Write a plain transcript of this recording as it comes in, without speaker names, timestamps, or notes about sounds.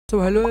So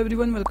hello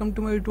everyone, welcome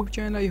to my YouTube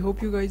channel. I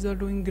hope you guys are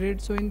doing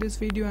great. So in this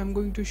video I'm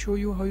going to show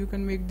you how you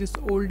can make this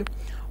old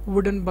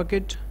wooden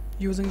bucket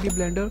using the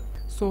blender.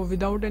 So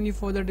without any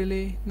further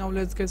delay, now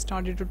let's get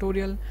started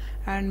tutorial,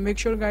 and make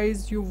sure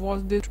guys you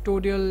watch this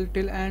tutorial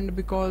till end,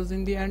 because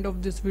in the end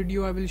of this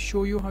video I will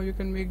show you how you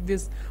can make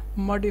this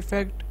mud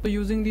effect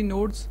using the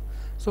nodes.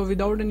 So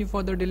without any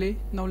further delay,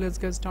 now let's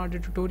get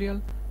started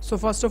tutorial. So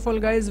first of all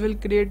guys, we'll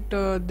create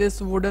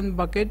this wooden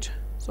bucket.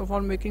 So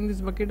for making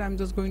this bucket I'm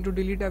just going to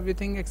delete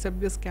everything except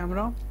this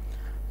camera,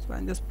 so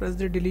and just press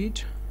the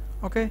delete.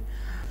 Okay,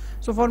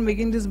 so for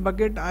making this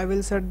bucket I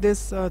will set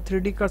this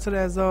 3D cursor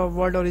as a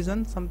world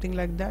horizon, something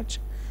like that,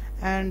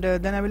 and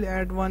then I will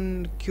add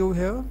one cube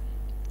here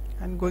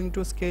and going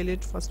to scale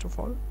it first of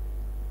all,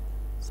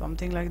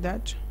 something like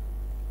that.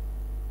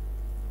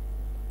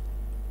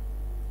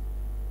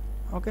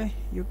 Okay,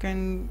 you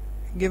can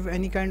give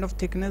any kind of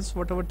thickness,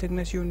 whatever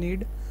thickness you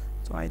need.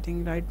 So I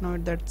think right now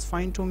that's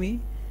fine to me.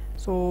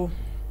 So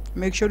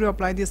make sure you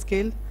apply the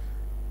scale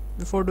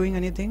before doing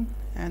anything,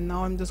 and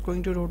now I'm just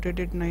going to rotate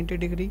it 90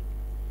 degree.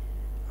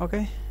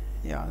 Okay,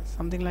 yeah,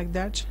 something like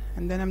that,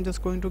 and then I'm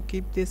just going to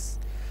keep this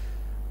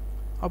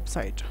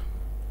upside,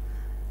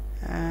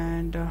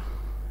 and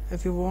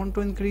if you want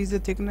to increase the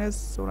thickness,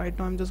 so right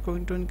now I'm just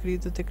going to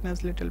increase the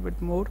thickness little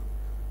bit more.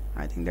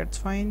 I think that's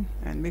fine,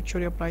 and make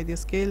sure you apply the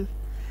scale.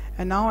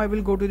 And now I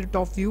will go to the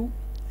top view,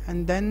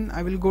 and then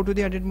I will go to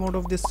the edit mode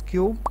of this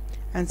cube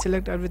and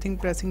select everything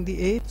pressing the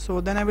A.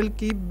 So then I will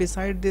keep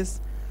beside this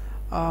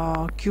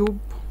cube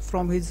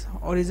from his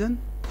origin,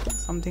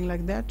 something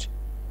like that.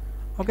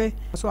 Okay,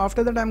 so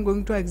after that I'm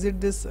going to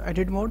exit this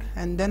edit mode,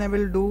 and then I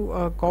will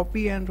do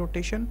copy and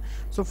rotation.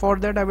 So for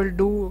that I will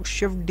do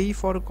shift D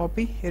for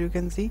copy, here you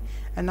can see,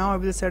 and now I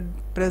will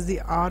press the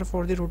R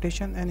for the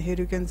rotation, and here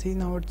you can see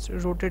now it's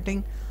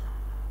rotating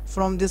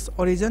from this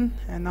origin,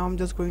 and now I'm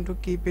just going to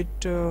keep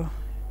it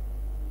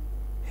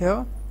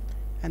here,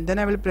 and then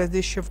I will press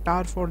the shift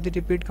R for the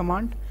repeat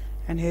command,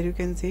 and here you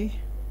can see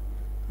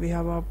we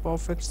have a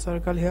perfect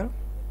circle here.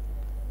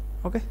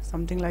 Okay,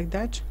 something like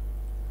that.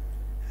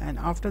 And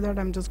after that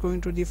I'm just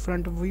going to the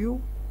front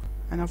view,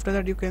 and after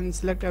that you can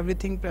select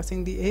everything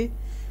pressing the A,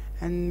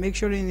 and make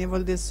sure you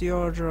enable this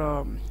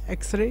your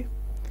X-ray,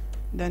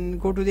 then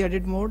go to the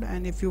edit mode,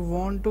 and if you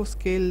want to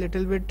scale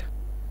little bit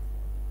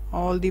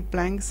all the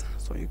planks,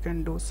 so you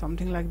can do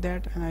something like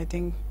that, and I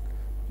think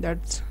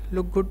that's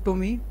look good to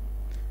me.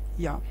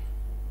 Yeah,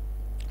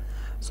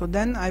 so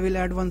then I will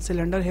add one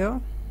cylinder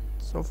here.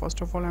 So first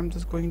of all I'm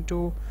just going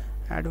to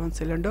add one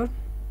cylinder.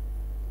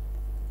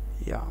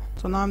 Yeah,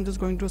 so now I'm just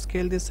going to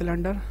scale this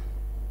cylinder.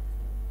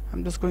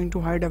 I'm just going to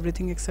hide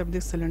everything except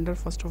this cylinder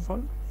first of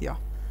all. Yeah,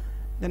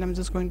 then I'm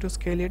just going to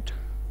scale it,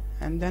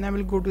 and then I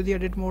will go to the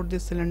edit mode,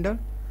 this cylinder,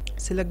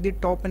 select the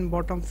top and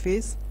bottom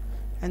face,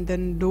 and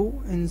then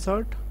do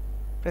insert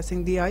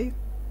pressing the I,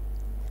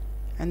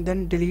 and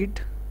then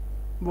delete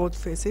both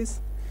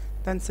faces,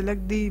 then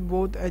select the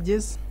both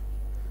edges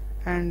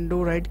and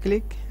do right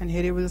click, and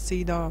here you will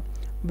see the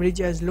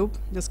bridge edge loop,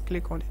 just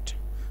click on it.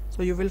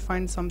 So you will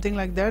find something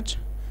like that.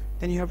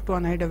 Then you have to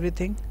unhide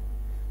everything,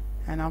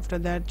 and after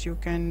that you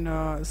can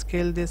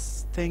scale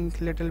this thing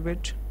little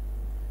bit,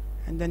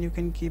 and then you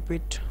can keep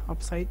it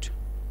upside,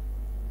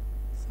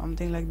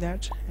 something like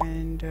that,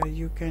 and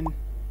you can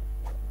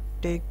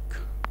take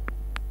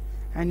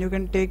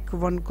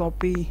one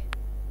copy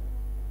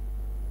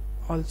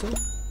also,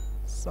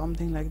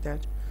 something like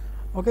that.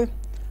 Okay,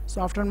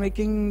 so after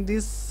making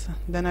this,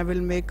 then I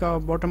will make a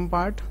bottom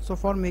part. So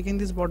for making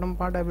this bottom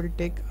part I will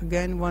take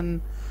again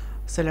one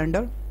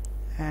cylinder,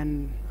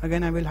 and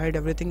again I will hide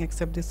everything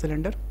except this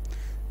cylinder.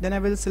 Then I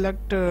will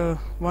select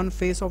one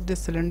face of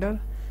this cylinder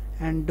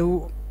and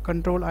do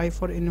Control I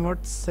for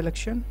invert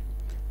selection,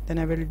 then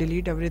I will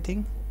delete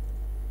everything.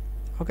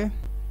 Okay,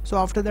 so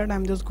after that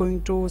I'm just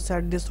going to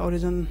set this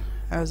origin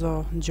as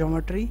a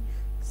geometry,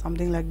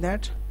 something like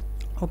that.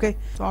 Okay,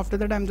 so after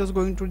that I'm just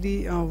going to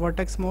the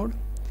vertex mode,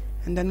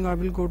 and then I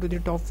will go to the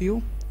top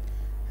view,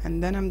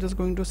 and then I'm just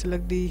going to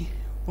select the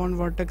one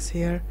vertex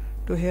here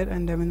to here,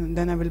 and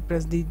then I will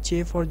press the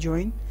J for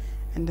join,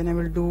 and then I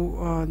will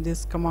do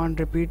this command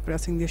repeat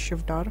pressing the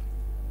shift R.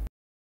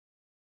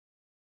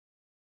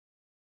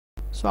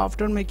 So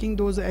after making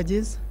those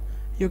edges,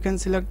 you can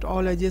select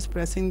all edges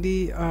pressing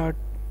the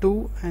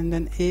 2 and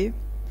then A.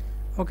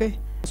 Okay,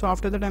 so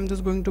after that I'm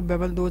just going to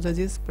bevel those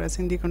edges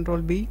pressing the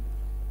Control B,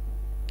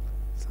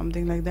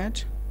 something like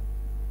that,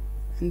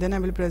 and then I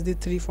will press the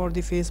 3 for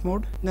the face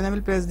mode, then I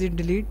will press the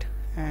delete,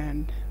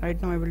 and right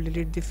now I will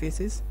delete the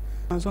faces.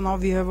 So now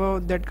we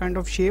have that kind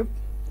of shape.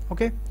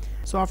 Okay,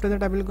 so after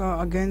that I will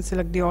again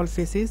select the all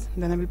faces,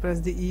 then I will press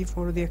the E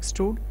for the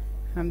extrude,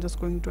 and I'm just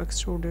going to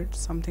extrude it,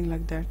 something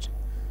like that.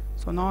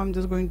 So now I'm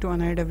just going to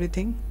unhide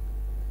everything,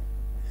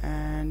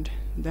 and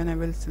then I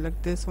will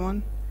select this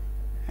one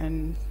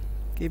and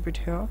keep it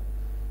here.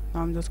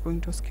 Now I'm just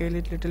going to scale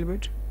it little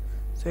bit.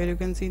 So here you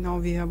can see now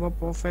we have a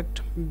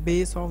perfect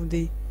base of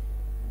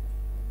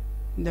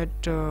that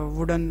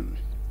wooden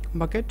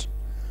bucket.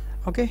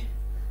 Okay,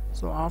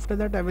 so after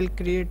that I will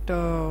create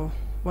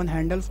one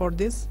handle for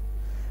this.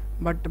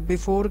 But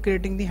before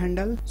creating the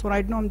handle, so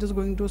right now I'm just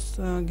going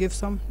to give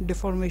some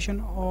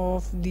deformation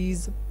of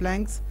these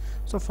planks.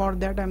 So for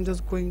that I'm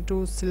just going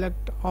to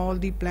select all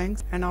the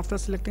planks, and after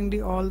selecting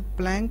the all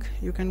plank,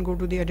 you can go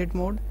to the edit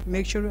mode.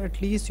 Make sure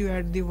at least you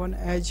add the one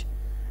edge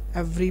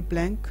every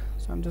plank.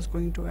 So I'm just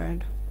going to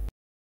add.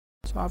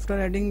 So after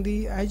adding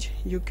the edge,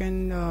 you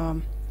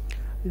can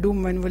do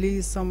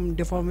manually some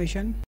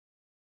deformation.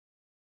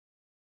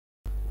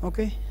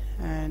 Okay,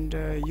 and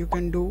you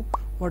can do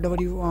whatever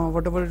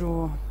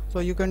you so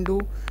you can do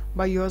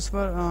by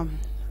yourself.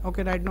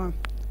 Okay, right now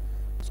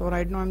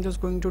I'm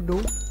just going to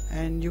do,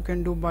 and you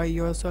can do by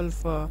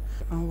yourself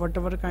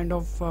whatever kind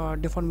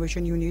of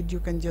deformation you need, you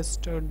can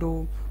just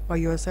do by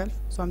yourself.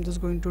 So I'm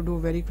just going to do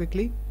very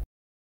quickly.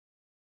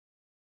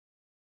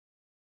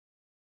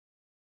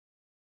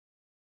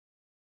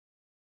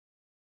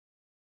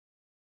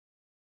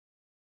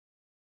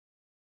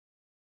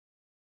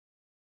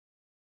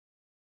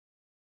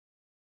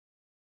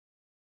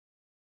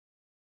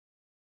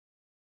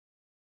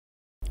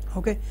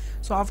 Okay,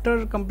 so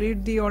after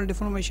complete the all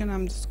deformation,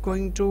 I'm just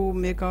going to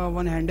make a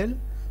one handle.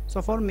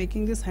 So for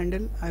making this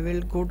handle, I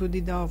will go to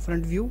the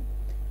front view,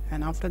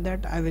 and after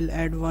that I will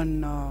add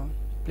one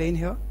plane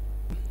here.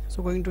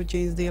 So going to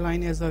change the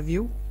line as a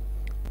view.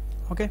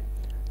 Okay,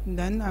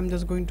 then I'm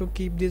just going to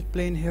keep this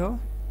plane here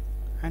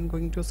and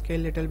going to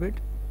scale little bit,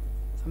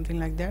 something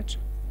like that.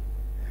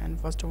 And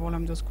first of all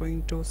I'm just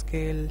going to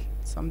scale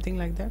something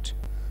like that.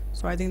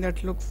 So I think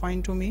that look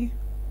fine to me.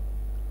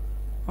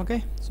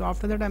 Okay, so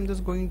after that I'm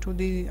just going to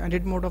the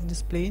edit mode of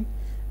this plane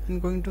and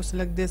going to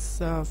select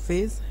this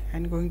face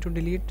and going to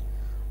delete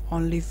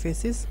only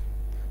faces.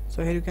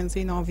 So here you can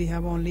see now we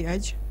have only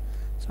edge.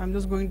 So I'm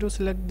just going to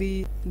select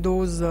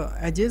those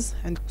edges,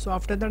 and so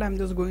after that I'm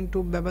just going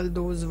to bevel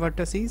those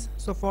vertices.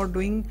 So for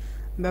doing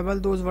bevel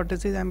those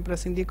vertices, I'm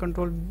pressing the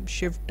Control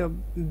Shift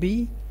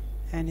B,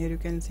 and here you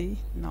can see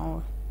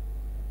now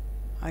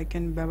I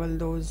can bevel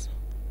those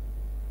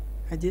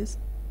edges,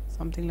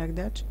 something like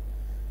that.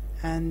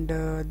 And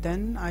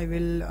then I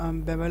will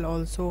bevel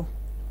also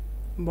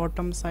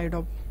bottom side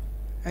of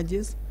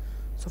edges.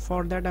 So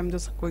for that I'm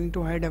just going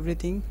to hide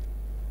everything.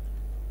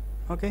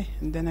 Okay,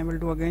 and then I will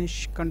do again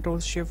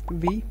Control Shift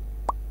B,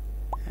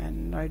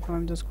 and right now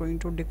I'm just going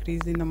to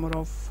decrease the number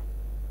of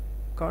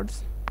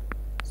cuts.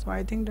 So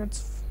I think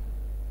that's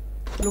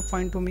look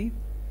fine to me.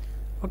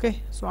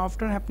 Okay, so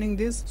after happening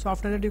this, so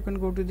after that you can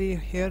go to the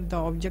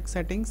object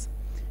settings,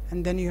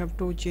 and then you have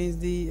to change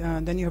the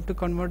then you have to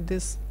convert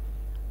this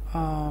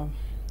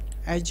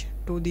edge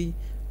to the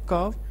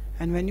curve.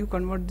 And when you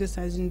convert this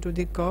edge into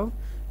the curve,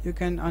 you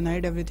can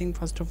unhide everything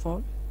first of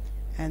all,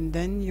 and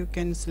then you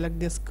can select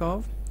this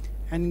curve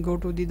and go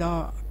to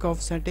the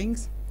curve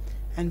settings,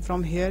 and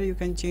from here you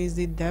can change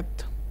the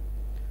depth.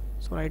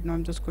 So right now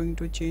I'm just going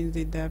to change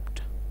the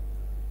depth,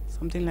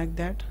 something like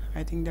that.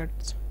 I think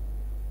that's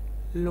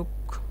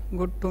look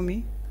good to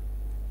me.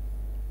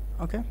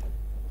 Okay,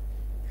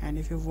 and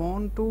if you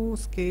want to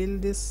scale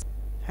this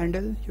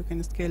handle, you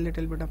can scale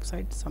little bit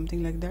upside,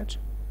 something like that.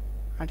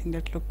 I think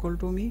that look cool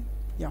to me.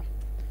 Yeah,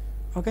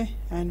 okay,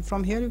 and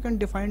from here you can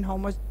define how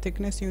much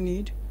thickness you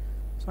need.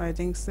 So I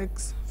think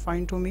 6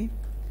 fine to me,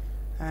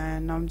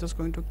 and now I'm just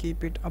going to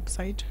keep it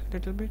upside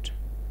little bit.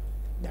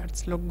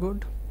 That's look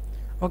good.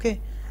 Okay,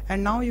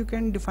 and now you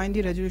can define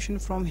the resolution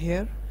from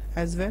here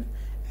as well,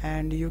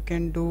 and you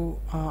can do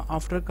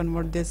after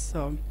convert this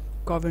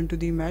curve into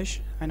the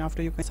mesh, and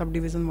after you can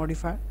subdivision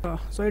modify.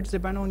 So it's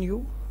depend on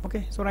you.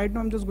 Okay, so right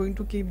now I'm just going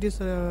to keep this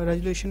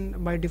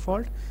resolution by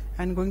default,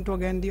 and going to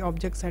again the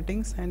object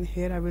settings, and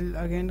here I will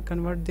again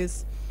convert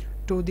this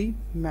to the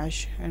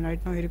mesh. And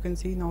right now here you can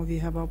see now we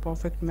have a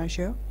perfect mesh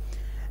here.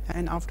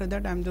 And after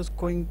that I'm just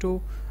going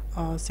to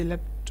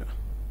select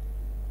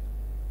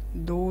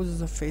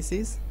those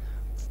faces.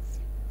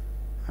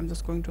 I'm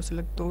just going to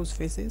select those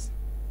faces.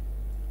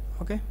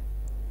 Okay,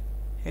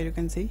 here you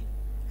can see,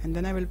 and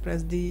then I will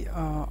press the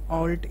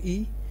Alt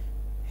E.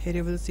 Here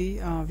you will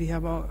see we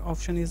have a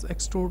option is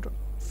extrude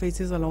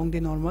faces along the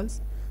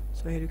normals.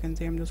 So here you can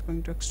see I'm just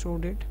going to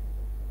extrude it,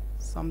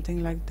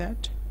 something like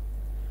that.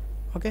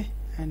 Okay,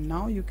 and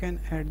now you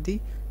can add the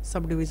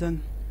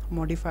subdivision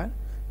modifier,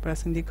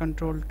 pressing the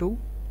Control 2,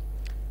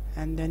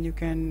 and then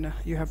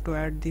you have to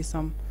add the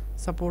some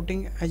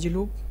supporting edge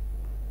loop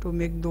to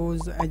make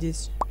those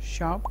edges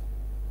sharp.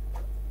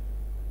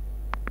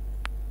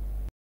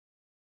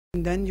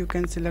 And then you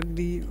can select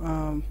the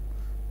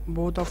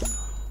both of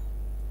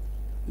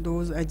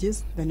those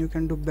edges, then you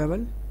can do bevel,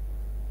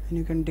 and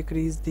you can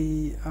decrease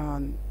the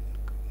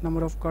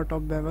number of cut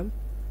of bevel,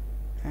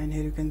 and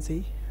here you can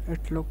see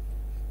it look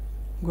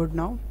good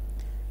now.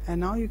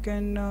 And now you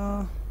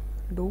can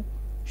do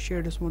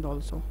shade smooth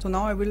also. So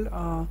now I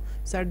will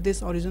set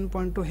this origin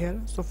point to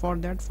here. So for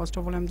that, first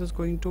of all I'm just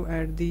going to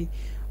add the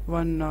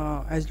one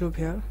edge loop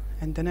here,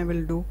 and then I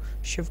will do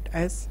Shift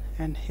S,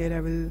 and here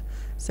I will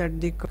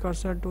set the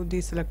cursor to the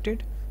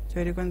selected. So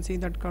here you can see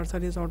that cursor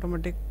is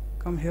automatic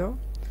come here,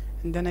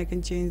 and then I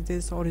can change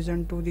this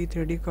origin to the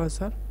 3D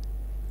cursor.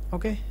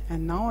 Okay,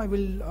 and now I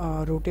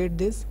will rotate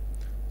this,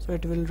 so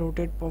it will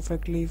rotate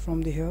perfectly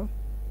from the here.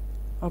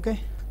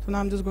 Okay, so now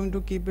I'm just going to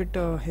keep it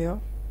here,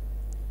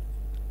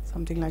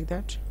 something like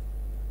that.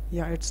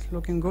 Yeah, it's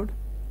looking good.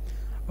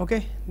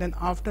 Okay, then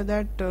after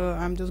that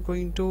I'm just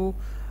going to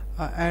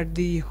add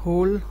the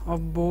hole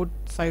of both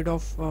side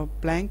of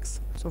planks.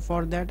 So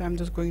for that I'm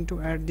just going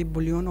to add the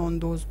boolean on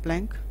those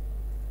plank,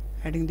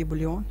 adding the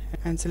boolean,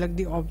 and select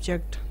the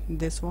object,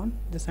 this one,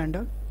 this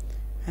handle,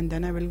 and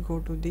then I will go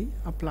to the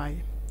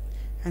apply,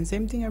 and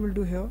same thing I will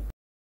do here.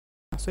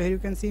 So here you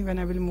can see when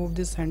I will move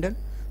this handle,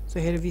 so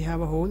here we have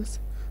a holes.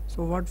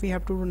 So what we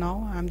have to do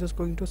now, I'm just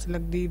going to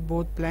select the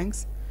both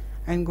planks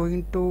and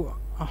going to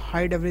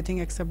hide everything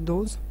except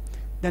those.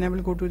 Then I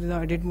will go to the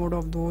edit mode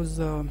of those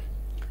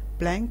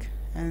plank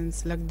and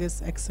select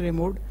this X-ray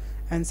mode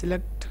and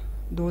select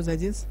those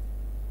edges.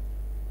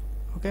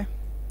 Okay,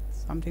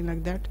 something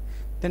like that.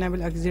 Then I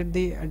will exit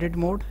the edit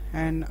mode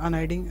and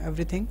unhiding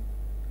everything,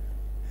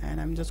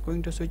 and I'm just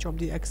going to switch off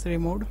the X-ray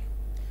mode.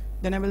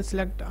 Then I will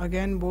select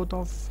again both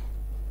of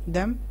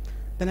them.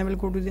 Then I will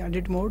go to the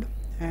edit mode,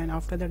 and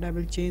after that I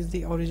will change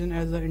the origin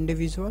as an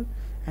individual,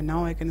 and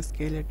now I can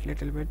scale it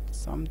little bit,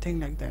 something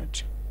like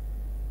that.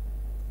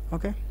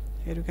 Okay,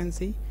 here you can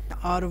see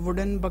our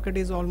wooden bucket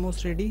is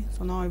almost ready.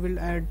 So now I will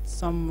add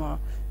some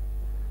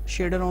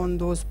shader on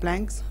those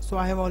planks. So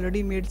I have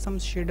already made some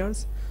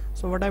shaders.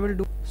 So what I will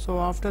do, so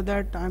after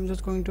that I'm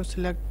just going to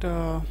select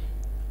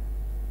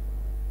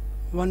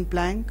one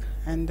plank,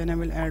 and then I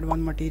will add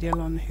one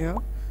material on here.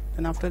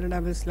 Then after that I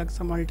will select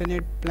some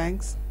alternate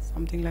planks,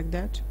 something like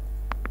that.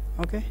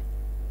 Okay,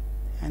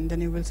 and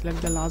then you will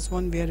select the last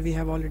one where we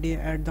have already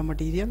add the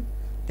material.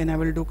 Then I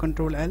will do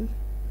Ctrl L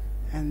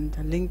and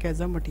link as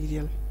a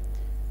material.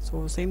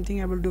 So same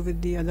thing I will do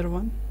with the other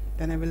one.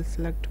 Then I will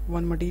select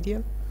one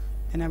material,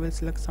 then I will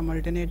select some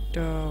alternate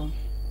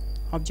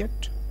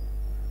object,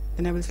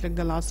 then I will select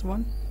the last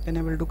one, then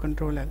I will do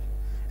Ctrl L,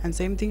 and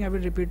same thing I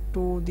will repeat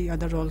to the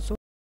other also.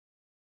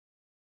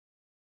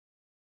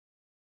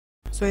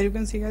 So here you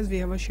can see guys, we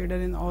have a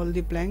shader in all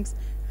the planks,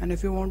 and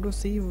if you want to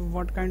see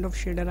what kind of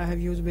shader I have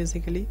used,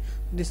 basically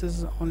this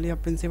is only a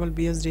Principal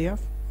BSDF.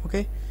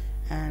 Okay,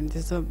 and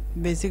this is a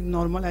basic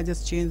normal. I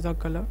just change the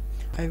color.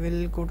 I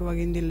will go to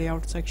again the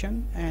layout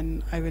section,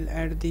 and I will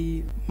add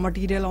the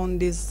material on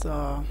this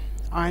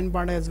iron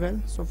part as well.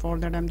 So for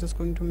that I'm just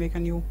going to make a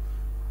new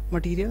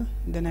material.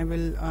 Then I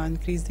will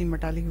increase the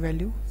metallic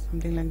value,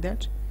 something like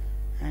that,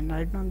 and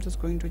right now I'm just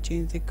going to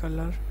change the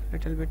color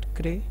little bit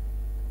gray.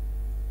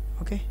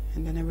 Okay,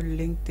 and then I will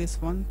link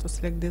this one, so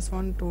select this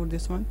one to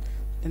this one,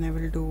 then I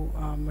will do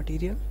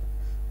material.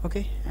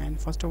 Okay, and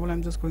first of all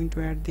I'm just going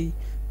to add the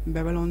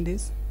bevel on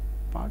this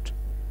part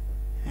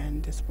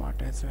and this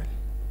part as well.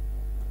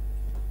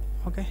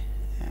 Okay,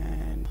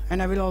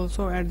 and I will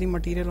also add the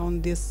material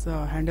on this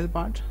handle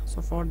part.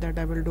 So for that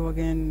I will do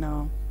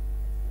again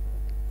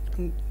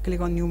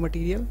click on new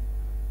material,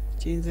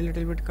 change a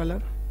little bit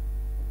color,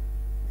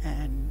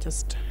 and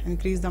just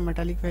increase the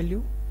metallic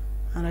value.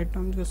 And right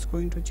now I'm just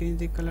going to change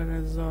the color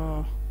as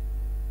a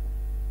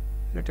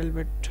little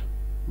bit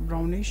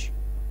brownish,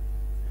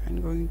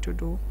 and going to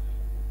do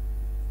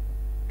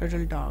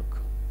little dark,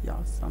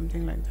 yeah,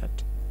 something like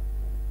that.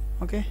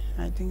 Okay,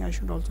 I think I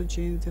should also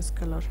change this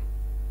color.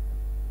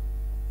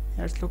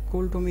 Yeah, it's look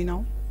cool to me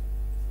now.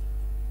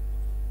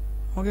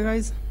 Okay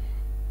guys,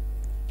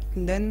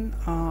 then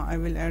I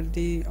will add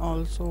the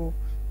also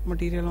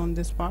material on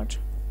this part.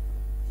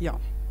 Yeah,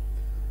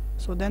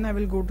 so then I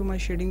will go to my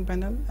shading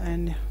panel,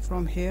 and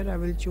from here I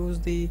will choose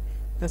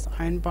this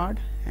iron part,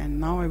 and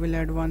now I will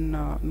add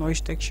one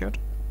noise texture.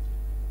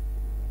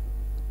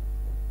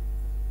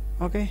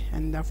 Okay,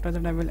 and after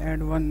that I will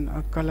add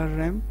one color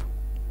ramp,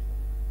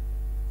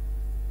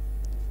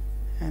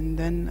 and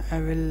then I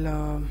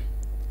will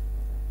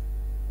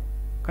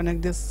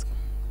connect this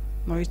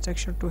noise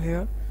texture to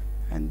here,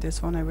 and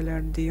this one I will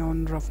add the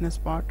on roughness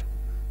part.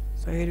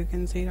 So here you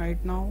can see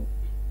right now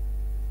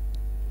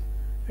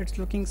it's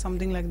looking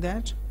something like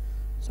that.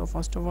 So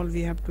first of all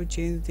we have to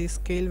change the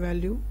scale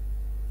value.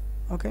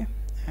 Okay,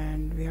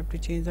 and we have to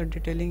change the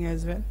detailing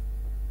as well,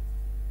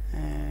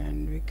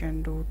 and we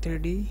can do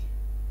 3D,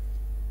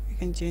 we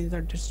can change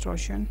the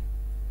distortion,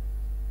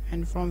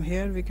 and from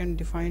here we can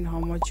define how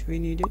much we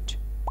need it.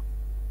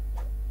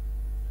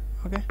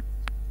 Okay,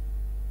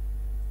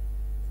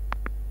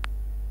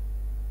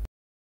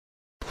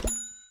 you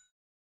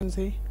can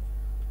see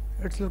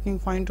it's looking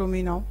fine to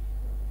me now.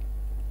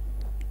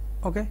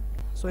 Okay,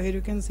 so here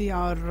you can see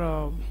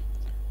our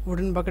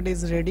wooden bucket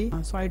is ready.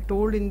 So I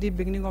told in the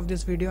beginning of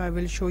this video I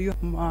will show you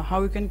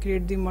how you can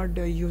create the mud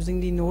using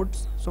the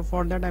nodes. So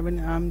for that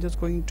I'm just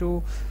going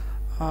to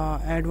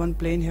add one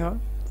plane here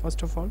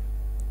first of all.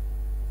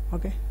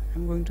 Okay,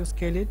 I'm going to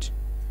scale it,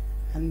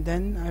 and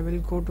then I will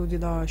go to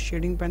the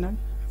shading panel.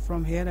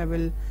 From here I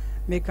will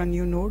make a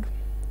new node,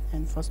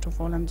 and first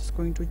of all I'm just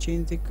going to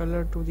change the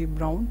color to the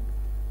brown,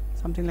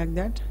 something like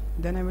that.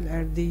 Then I will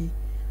add the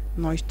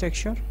noise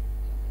texture.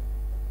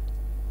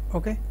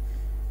 Okay,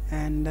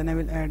 and then I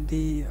will add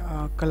the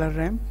color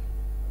ramp,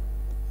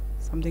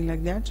 something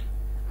like that.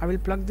 I will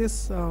plug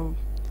this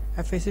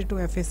FAC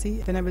to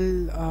FAC, then I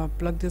will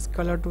plug this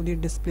color to the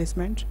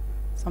displacement,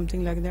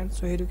 something like that.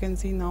 So here you can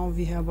see now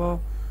we have a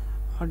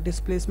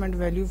displacement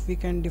value we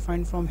can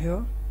define from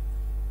here.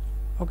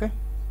 Okay,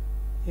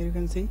 here you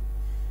can see,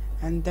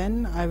 and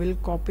then I will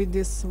copy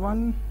this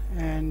one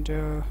and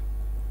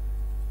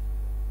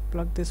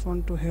plug this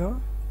one to here,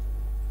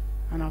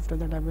 and after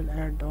that I will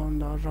add on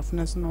the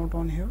roughness node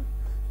on here.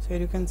 So here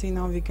you can see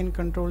now we can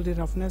control the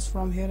roughness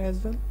from here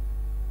as well.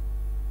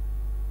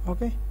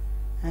 Okay,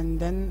 and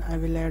then I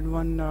will add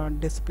one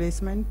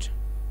displacement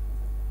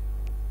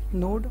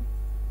node,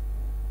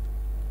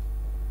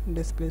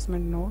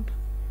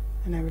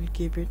 and I will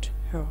keep it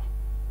here.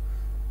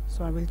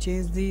 So I will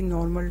change the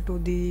normal to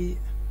the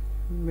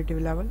mid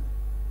level.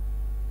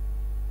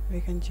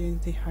 We can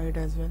change the height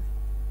as well,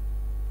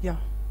 yeah,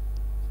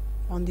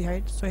 on the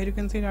height. So here you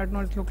can see right now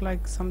it look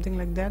like something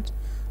like that.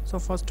 So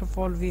first of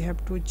all we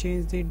have to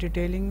change the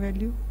detailing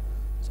value.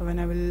 So when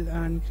I will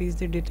increase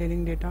the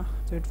detailing data,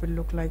 so it will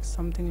look like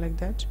something like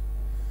that.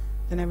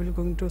 Then I will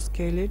going to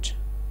scale it.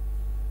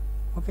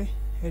 Okay,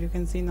 here you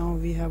can see now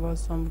we have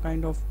some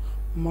kind of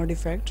mud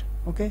effect.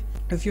 Okay,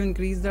 if you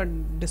increase the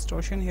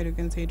distortion, here you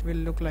can see it will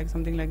look like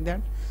something like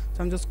that.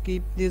 So I'm just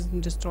keep this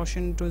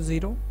distortion to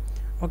 0.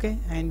 Okay,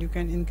 and you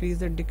can increase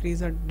the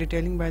decrease the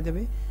detailing by the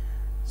way.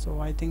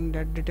 So I think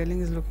that detailing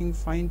is looking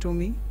fine to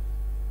me.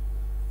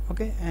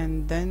 Okay,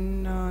 and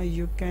then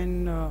you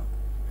can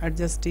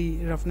adjust the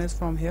roughness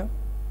from here.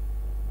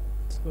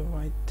 So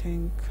I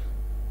think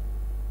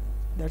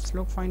that's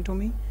look fine to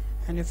me.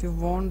 And if you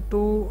want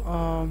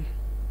to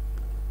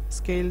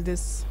scale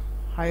this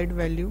height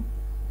value,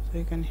 so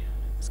you can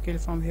scale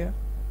from here,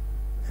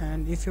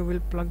 and if you will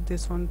plug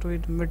this one to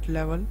it mid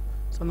level,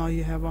 so now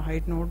you have a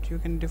height node you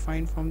can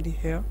define from the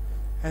here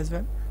as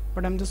well,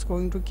 but I'm just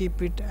going to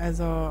keep it as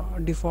a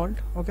default.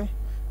 Okay,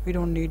 we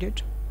don't need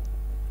it.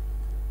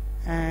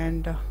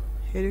 And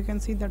here you can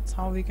see that's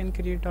how we can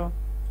create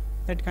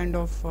that kind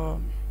of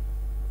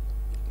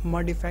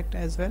mud effect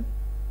as well.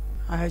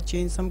 I have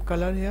changed some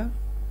color here,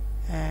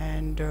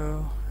 and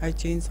I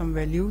changed some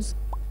values.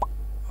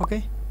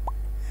 Okay,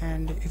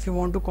 and if you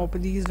want to copy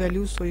these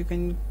values, so you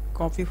can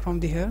copy from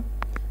the here.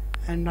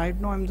 And right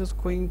now I'm just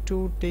going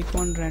to take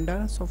one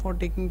render. So for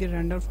taking the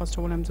render, first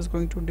of all I'm just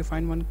going to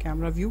define one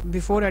camera view.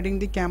 Before adding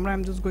the camera,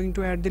 I'm just going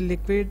to add the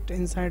liquid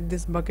inside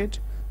this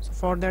bucket. So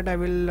for that I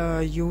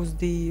will use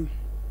the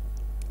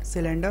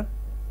cylinder.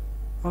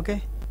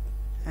 Okay,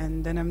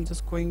 and then I'm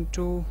just going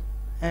to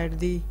add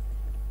the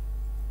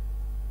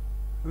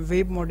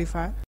wave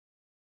modifier.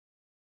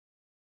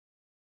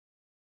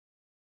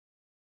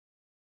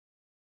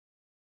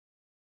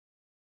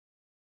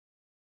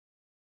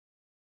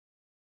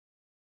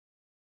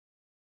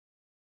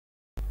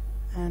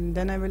 And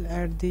then I will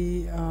add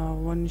the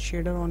one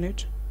shader on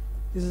it.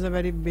 This is a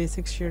very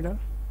basic shader.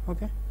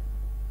 Okay,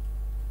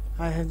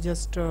 I have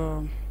just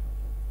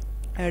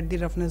add the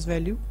roughness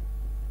value.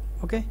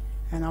 Okay,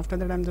 and after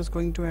that I'm just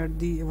going to add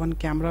the one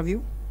camera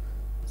view.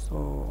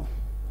 So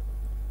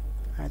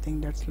I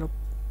think that's look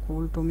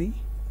cool to me.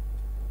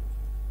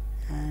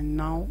 And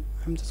now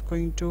I'm just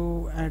going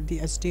to add the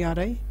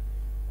HDRI.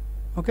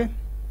 Okay,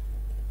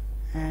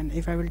 and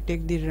if I will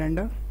take the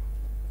render,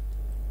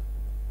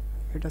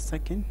 wait a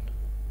second.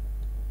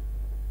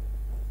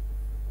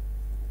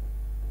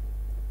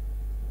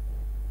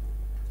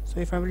 So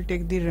if I will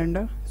take the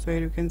render, so here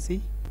you can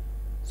see,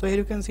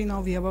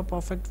 now we have a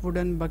perfect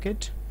wooden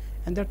bucket,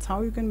 and that's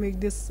how you can make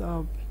this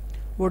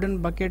wooden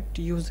bucket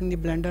using the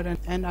blender.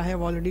 And I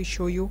have already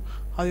show you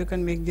how you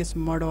can make this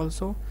mud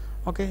also.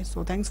 Okay,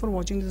 so thanks for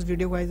watching this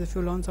video guys. If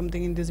you learned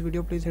something in this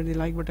video, please hit the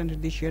like button,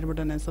 hit the share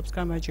button, and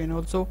subscribe my channel.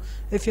 Also,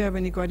 if you have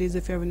any queries,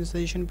 if you have any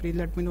suggestion, please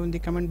let me know in the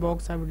comment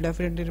box. I will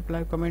definitely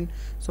reply comment.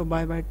 So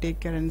bye bye,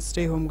 take care and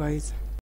stay home guys.